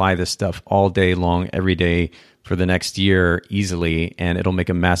take and apply this stuff all day long, every day for the next year easily, and it'll make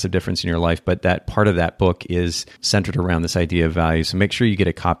a massive difference in your life. But that part of that book is centered around this idea of value. So make sure you get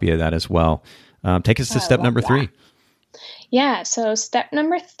a copy of that as well. Take us to step number 3. Yeah, so step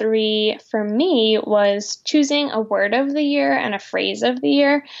number 3 for me was choosing a word of the year and a phrase of the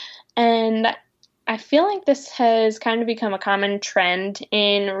year. And I feel like this has kind of become a common trend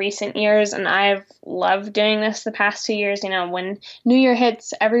in recent years, and I've loved doing this the past 2 years. When New Year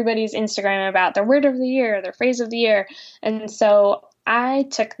hits, everybody's Instagram about their word of the year, their phrase of the year. And so I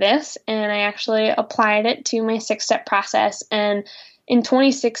took this and I actually applied it to my 6-step process. And in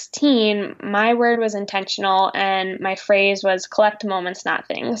 2016, my word was intentional and my phrase was collect moments, not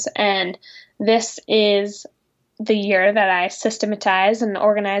things. And this is the year that I systematized and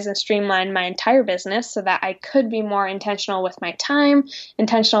organized and streamlined my entire business so that I could be more intentional with my time,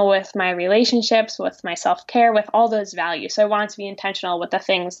 intentional with my relationships, with my self-care, with all those values. So I wanted to be intentional with the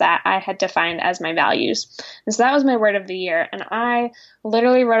things that I had defined as my values. And so that was my word of the year. And I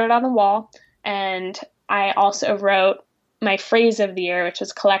literally wrote it on the wall. And I also wrote my phrase of the year, which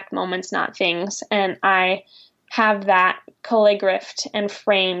was collect moments, not things. And I have that calligraphed and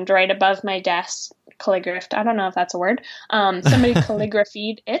framed right above my desk. Calligraphed, I don't know if that's a word. Somebody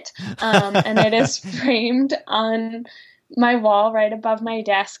calligraphied it. And it is framed on my wall right above my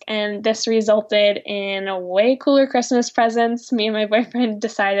desk, and this resulted in a way cooler Christmas presents. Me and my boyfriend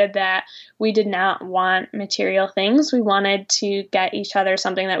decided that we did not want material things. We wanted to get each other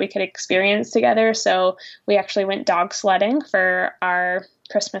something that we could experience together. So we actually went dog sledding for our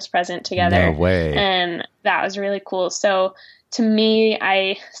Christmas present together. No way. And that was really cool. So to me,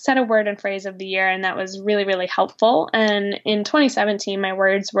 I set a word and phrase of the year, and that was really, really helpful. And in 2017, my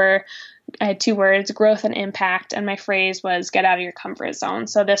words were, I had two words, growth and impact, and my phrase was get out of your comfort zone.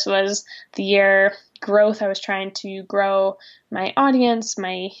 So this was the year growth. I was trying to grow my audience,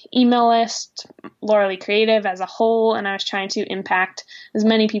 my email list, Laura Lee Creative as a whole, and I was trying to impact as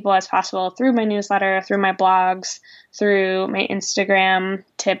many people as possible through my newsletter, through my blogs, through my Instagram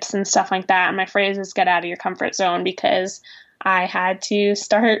tips and stuff like that. And my phrase is get out of your comfort zone, because I had to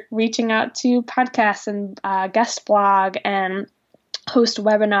start reaching out to podcasts and guest blog and host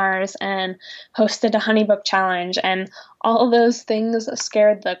webinars and hosted a HoneyBook challenge, and all of those things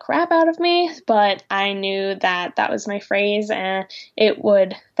scared the crap out of me, but I knew that that was my phrase, and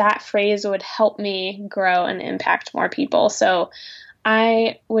that phrase would help me grow and impact more people. So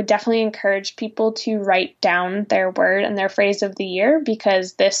I would definitely encourage people to write down their word and their phrase of the year,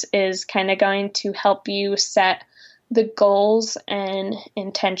 because this is kind of going to help you set the goals and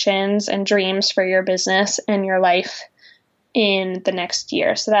intentions and dreams for your business and your life in the next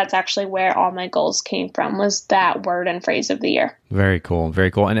year. So that's actually where all my goals came from, was that word and phrase of the year. Very cool. Very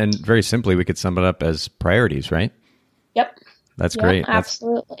cool. And very simply, we could sum it up as priorities, right? Yep. That's great.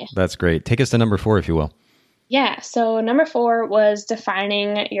 Absolutely. That's great. Take us to number 4, if you will. Yeah. So number 4 was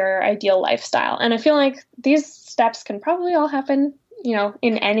defining your ideal lifestyle. And I feel like these steps can probably all happen,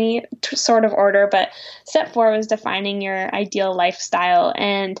 in any sort of order, but step 4 was defining your ideal lifestyle.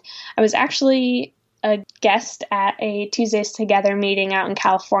 And I was actually a guest at a Tuesdays Together meeting out in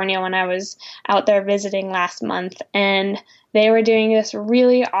California when I was out there visiting last month, and they were doing this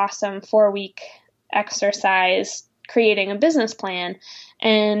really awesome 4-week exercise creating a business plan.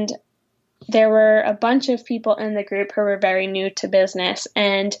 And there were a bunch of people in the group who were very new to business,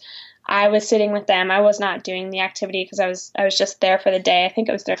 and I was sitting with them. I was not doing the activity because I was just there for the day. I think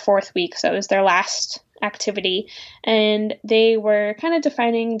it was their 4th week, so it was their last activity, and they were kind of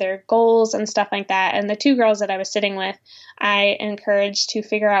defining their goals and stuff like that. And the 2 girls that I was sitting with, I encouraged to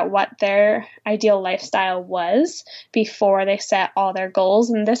figure out what their ideal lifestyle was before they set all their goals.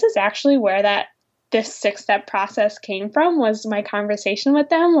 And this is actually where this 6-step process came from, was my conversation with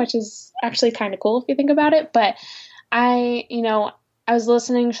them, which is actually kind of cool if you think about it. But I was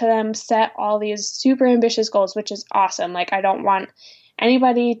listening to them set all these super ambitious goals, which is awesome. Like, I don't want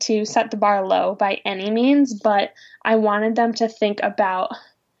anybody to set the bar low by any means, but I wanted them to think about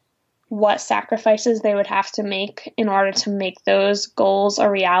what sacrifices they would have to make in order to make those goals a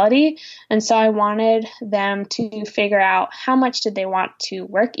reality. And so I wanted them to figure out, how much did they want to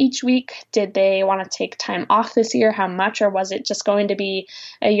work each week? Did they want to take time off this year? How much? Or was it just going to be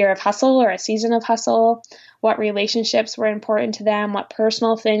a year of hustle or a season of hustle? What relationships were important to them? What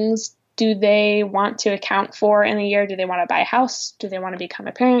personal things do they want to account for in a year? Do they want to buy a house? Do they want to become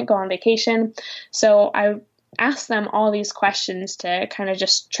a parent, go on vacation? So I asked them all these questions to kind of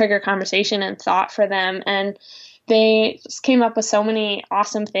just trigger conversation and thought for them. And they just came up with so many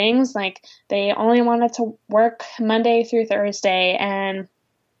awesome things. Like, they only wanted to work Monday through Thursday, and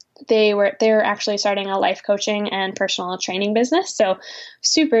they were actually starting a life coaching and personal training business. So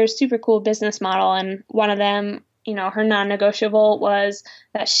super, super cool business model. And one of them, her non-negotiable was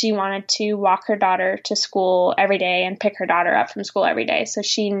that she wanted to walk her daughter to school every day and pick her daughter up from school every day. So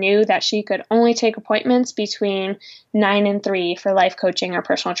she knew that she could only take appointments between 9 and 3 for life coaching or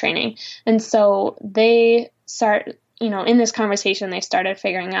personal training. And so they in this conversation, they started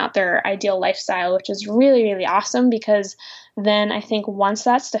figuring out their ideal lifestyle, which is really, really awesome, because then I think once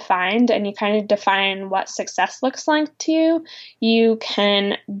that's defined and you kind of define what success looks like to you, you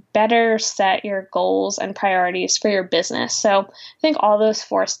can better set your goals and priorities for your business. So I think all those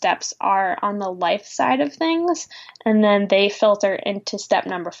 4 steps are on the life side of things, and then they filter into step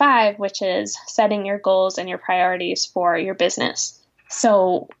number 5, which is setting your goals and your priorities for your business.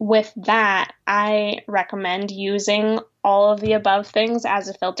 So with that, I recommend using all of the above things as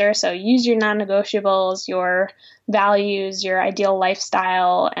a filter. So use your non-negotiables, your values, your ideal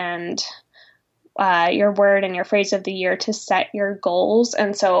lifestyle, and your word and your phrase of the year to set your goals.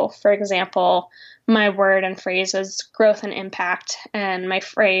 And so, for example, my word and phrase was growth and impact, and my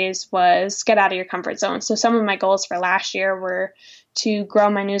phrase was get out of your comfort zone. So some of my goals for last year were to grow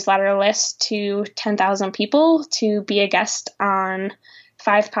my newsletter list to 10,000 people, to be a guest on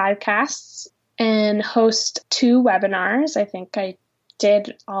 5 podcasts, and host 2 webinars. I think I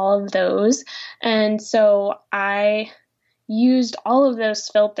did all of those. And so I used all of those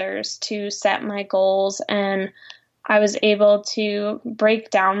filters to set my goals, and I was able to break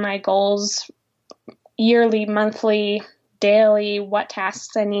down my goals yearly, monthly, daily, what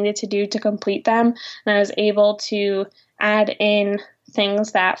tasks I needed to do to complete them. And I was able to add in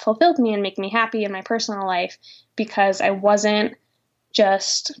things that fulfilled me and make me happy in my personal life, because I wasn't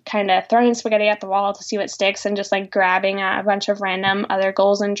just kind of throwing spaghetti at the wall to see what sticks and just like grabbing at a bunch of random other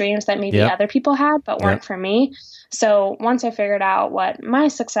goals and dreams that maybe other people had but weren't for me. So once I figured out what my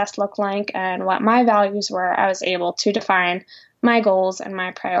success looked like and what my values were, I was able to define my goals and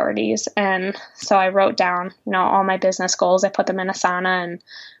my priorities. And so I wrote down, all my business goals. I put them in Asana and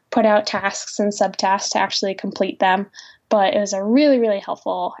put out tasks and subtasks to actually complete them. But it was a really, really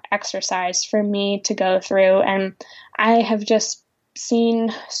helpful exercise for me to go through. And I have just seen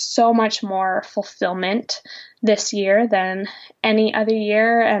so much more fulfillment this year than any other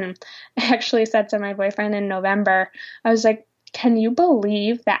year. And I actually said to my boyfriend in November, I was like, can you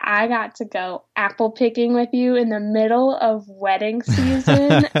believe that I got to go apple picking with you in the middle of wedding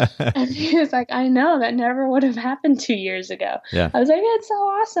season? And he was like, I know, that never would have happened 2 years ago. Yeah. I was like, it's so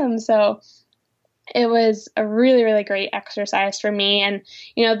awesome. So it was a really, really great exercise for me. And,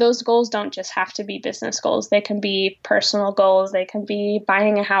 those goals don't just have to be business goals. They can be personal goals. They can be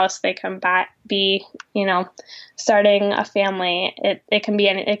buying a house. They can be, starting a family. It can be,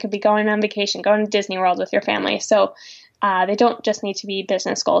 it could be going on vacation, going to Disney World with your family. So they don't just need to be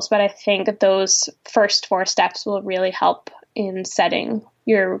business goals, but I think those first 4 steps will really help in setting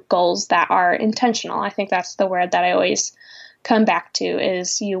your goals that are intentional. I think that's the word that I always come back to,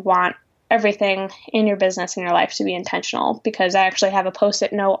 is you want everything in your business and your life to be intentional, because I actually have a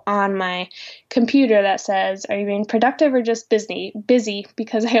Post-it note on my computer that says, are you being productive or just busy? Busy,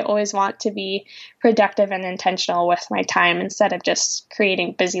 because I always want to be productive and intentional with my time instead of just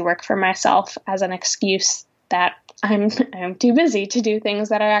creating busy work for myself as an excuse that I'm too busy to do things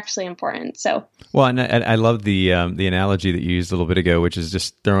that are actually important. So, well, and I love the analogy that you used a little bit ago, which is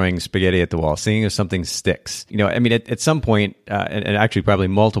just throwing spaghetti at the wall, seeing if something sticks. At some point, and actually probably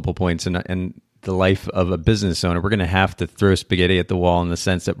multiple points in the life of a business owner, we're going to have to throw spaghetti at the wall in the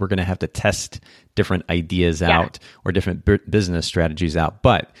sense that we're going to have to test different ideas out or different business strategies out.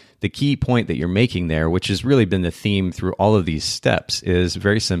 But the key point that you're making there, which has really been the theme through all of these steps, is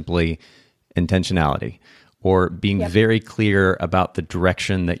very simply intentionality, or being very clear about the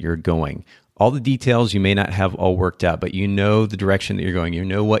direction that you're going. All the details you may not have all worked out, but you know the direction that you're going. You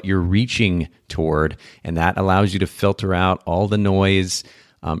know what you're reaching toward, and that allows you to filter out all the noise,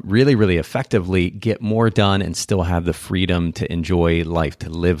 really, really effectively get more done and still have the freedom to enjoy life,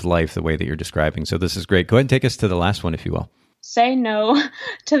 to live life the way that you're describing. So this is great. Go ahead and take us to the last one, if you will. Say no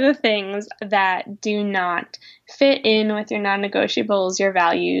to the things that do not fit in with your non-negotiables, your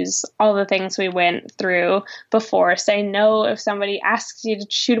values, all the things we went through before. Say no if somebody asks you to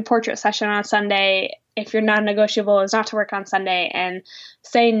shoot a portrait session on Sunday, if your non-negotiable is not to work on Sunday. And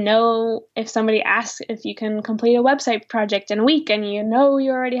say no if somebody asks if you can complete a website project in a week and you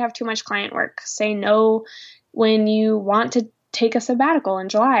already have too much client work. Say no when you want to take a sabbatical in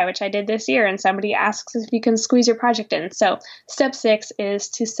July, which I did this year, and somebody asks if you can squeeze your project in. So step 6 is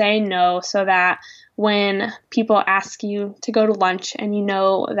to say no, so that when people ask you to go to lunch and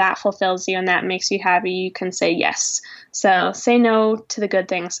that fulfills you and that makes you happy, you can say yes. So say no to the good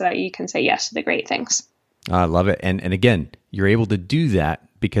things so that you can say yes to the great things. I love it. And again, you're able to do that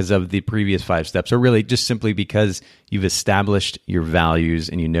because of the previous 5 steps, or really just simply because you've established your values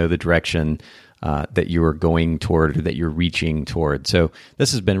and you know the direction that you are going toward, or that you're reaching toward. So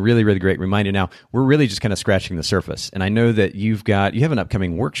this has been really, really great reminder. Now, we're really just kind of scratching the surface. And I know that you have an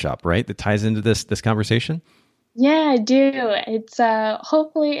upcoming workshop, right, that ties into this conversation? Yeah, I do. It's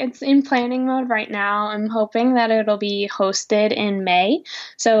hopefully it's in planning mode right now. I'm hoping that it'll be hosted in May.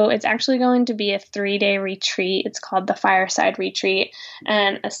 So it's actually going to be a 3-day retreat. It's called the Fireside Retreat.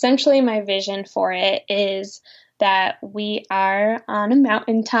 And essentially my vision for it is that we are on a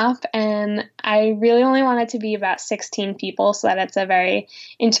mountaintop, and I really only want it to be about 16 people so that it's a very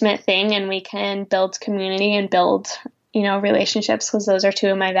intimate thing and we can build community and build, relationships, because those are 2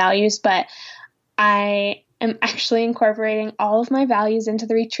 of my values. But I am actually incorporating all of my values into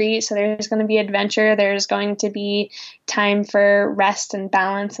the retreat. So there's going to be adventure. There's going to be time for rest and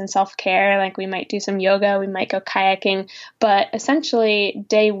balance and self-care. Like we might do some yoga, we might go kayaking, but essentially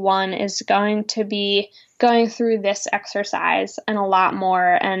day 1 is going to be going through this exercise and a lot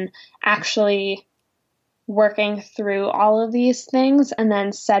more, and actually working through all of these things, and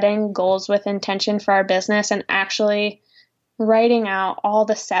then setting goals with intention for our business, and actually writing out all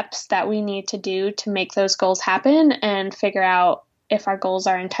the steps that we need to do to make those goals happen, and figure out if our goals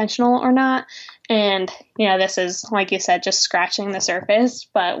are intentional or not. And, this is, like you said, just scratching the surface,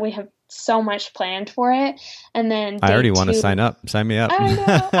 but we have so much planned for it. And then I already want to sign up. Sign me up. I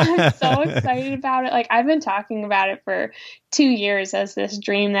know. I'm so excited about it. Like, I've been talking about it for 2 years as this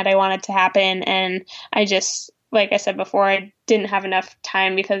dream that I wanted to happen. And I just, like I said before, I didn't have enough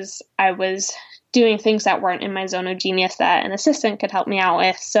time because I was doing things that weren't in my zone of genius that an assistant could help me out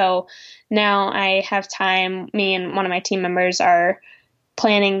with. So now I have time. Me and one of my team members are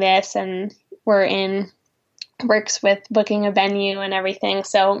planning this, and we're in works with booking a venue and everything.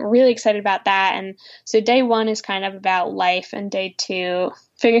 So I'm really excited about that. And so day 1 is kind of about life, and day 2,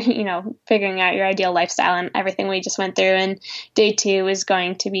 figuring out your ideal lifestyle and everything we just went through. And day 2 is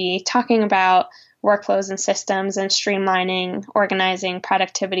going to be talking about workflows and systems and streamlining, organizing,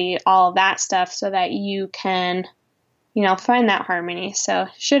 productivity, all of that stuff, so that you can, find that harmony. So it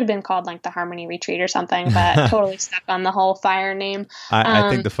should have been called like the Harmony Retreat or something, but totally stuck on the whole FIRE name. I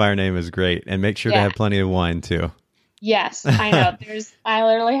think the FIRE name is great, and make sure to have plenty of wine too. Yes, I know. I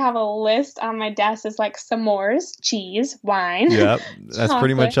literally have a list on my desk. It's like s'mores, cheese, wine. Yep, that's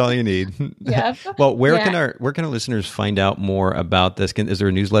pretty much all you need. Yep. Well, where can our listeners find out more about this? Is there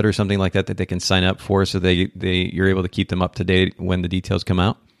a newsletter or something like that they can sign up for, so you're able to keep them up to date when the details come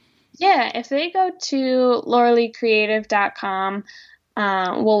out? Yeah, if they go to lauralee.creative.com,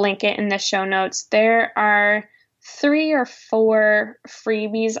 we'll link it in the show notes. There are 3 or 4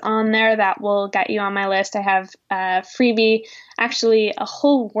 freebies on there that will get you on my list. I have a freebie, actually a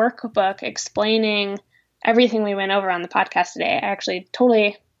whole workbook explaining everything we went over on the podcast today. I actually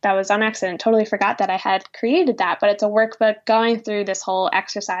that was on accident, totally forgot that I had created that, but it's a workbook going through this whole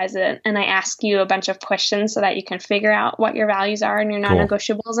exercise, and I ask you a bunch of questions so that you can figure out what your values are and your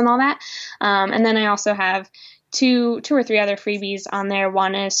non-negotiables and all that. And then I also have two or three other freebies on there.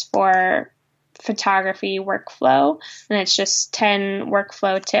 One is for photography workflow, and it's just 10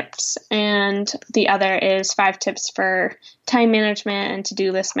 workflow tips, and the other is 5 tips for time management and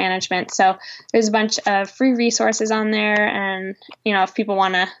to-do list management. So there's a bunch of free resources on there, and if people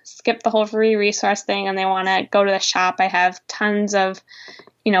want to skip the whole free resource thing and they want to go to the shop, I have tons of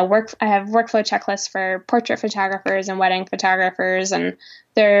I have workflow checklists for portrait photographers and wedding photographers, and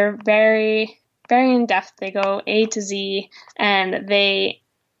they're very, very in-depth. They go A to Z, and they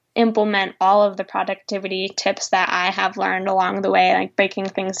implement all of the productivity tips that I have learned along the way, like breaking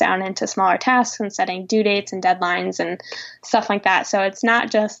things down into smaller tasks and setting due dates and deadlines and stuff like that. So it's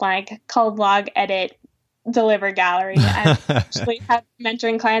not just like code, log, edit, deliver, gallery. I actually have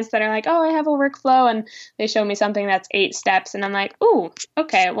mentoring clients that are like, oh, I have a workflow, and they show me something that's 8 steps, and I'm like, ooh,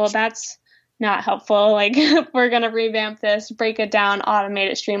 okay, well, that's not helpful. Like, we're going to revamp this, break it down, automate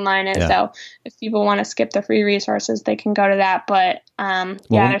it, streamline it. Yeah. So if people want to skip the free resources, they can go to that. But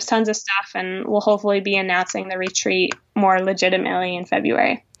there's tons of stuff, and we'll hopefully be announcing the retreat more legitimately in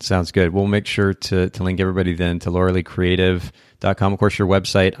February. Sounds good. We'll make sure to link everybody then to lauralee.creative.com. Of course, your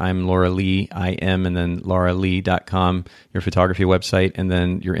website, I'm Laura Lee, I-M, and then lauralee.com, your photography website, and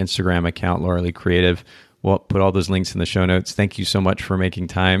then your Instagram account, Laura Lee Creative. We'll put all those links in the show notes. Thank you so much for making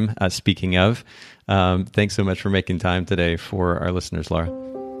time. Speaking of, thanks so much for making time today for our listeners, Laura.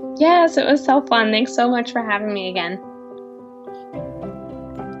 Yes, it was so fun. Thanks so much for having me again.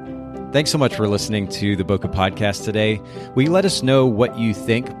 Thanks so much for listening to the Bokeh Podcast today. Will you let us know what you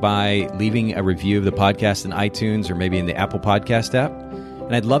think by leaving a review of the podcast in iTunes or maybe in the Apple Podcast app?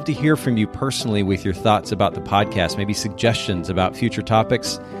 And I'd love to hear from you personally with your thoughts about the podcast, maybe suggestions about future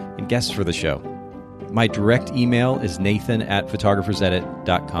topics and guests for the show. My direct email is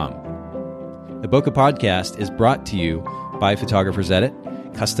nathan@photographersedit.com. The Bokeh Podcast is brought to you by Photographers Edit,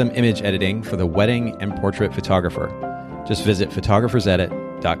 custom image editing for the wedding and portrait photographer. Just visit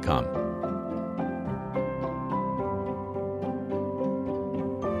photographersedit.com.